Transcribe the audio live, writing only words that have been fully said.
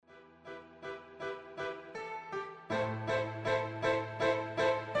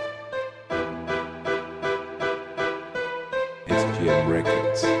SGM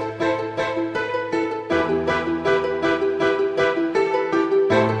Records.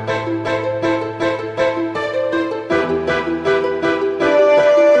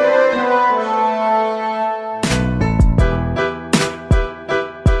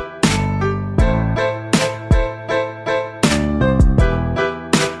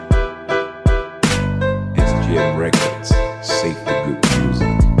 SGM Records, safe for good music.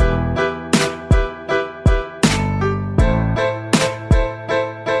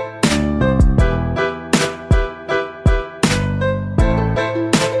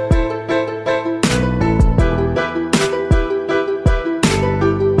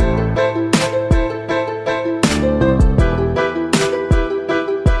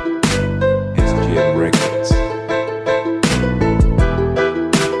 SGM Records.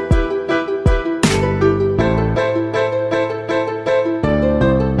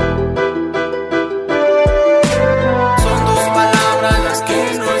 Son dos palabras las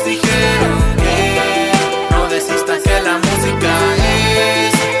que nos dijeron que no desistas, que la música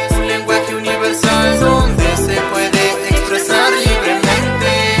es un lenguaje universal donde se puede expresar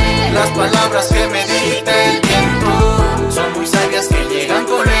libremente. Las palabras que medita el viento son muy sabias que llegan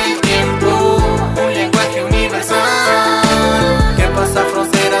con el tiempo. Un lenguaje universal que pasa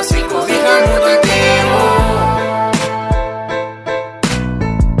fronteras y cobija el mundo entero.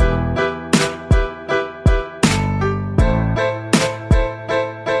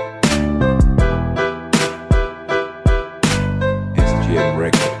 SGM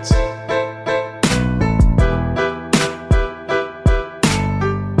Records.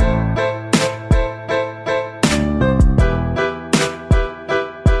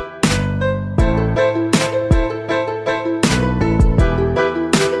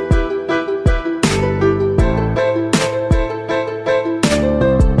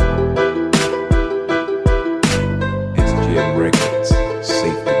 SGM Records,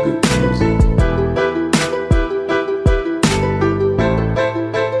 safe for good music.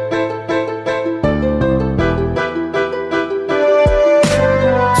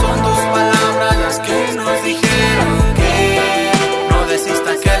 Son dos palabras las que nos dijeron que no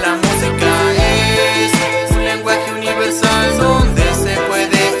desistas, que la música es un lenguaje universal donde se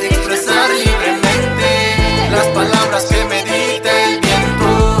puede expresar libremente. Las palabras que medita el viento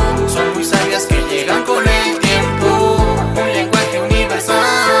son muy sabias que llegan con el tiempo. Un lenguaje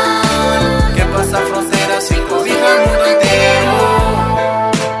universal que pasa fronteras y cobija el mundo entero.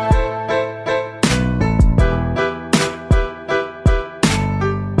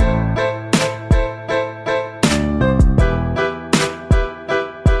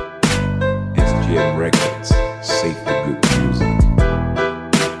 SGM Records, safe for good music.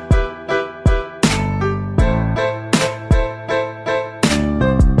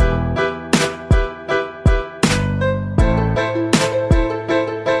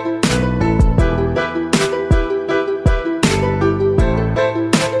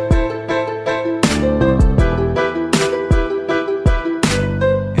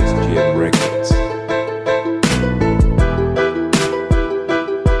 SGM Records.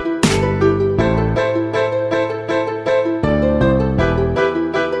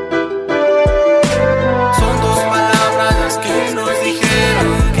 Son dos palabras las que nos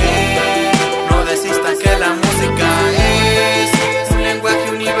dijeron que no desistas, que la música es un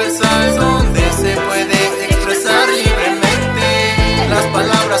lenguaje universal donde se puede expresar libremente. Las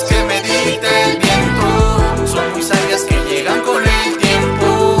palabras que medita el viento son muy sabias que llegan con el tiempo.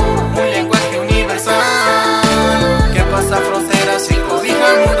 Un lenguaje universal que pasa fronteras y cobija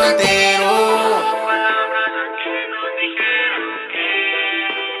el mundo entero. Palabras las que nos dijeron que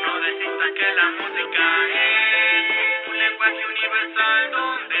no desistas, que la música es un lenguaje universal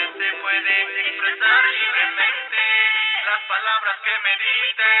donde se puede expresar libremente. Las palabras que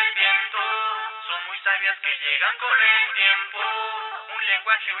medita el viento son muy sabias que llegan con el tiempo. Un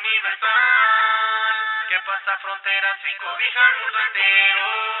lenguaje universal que pasa fronteras y cobija el mundo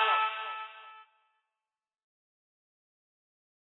entero.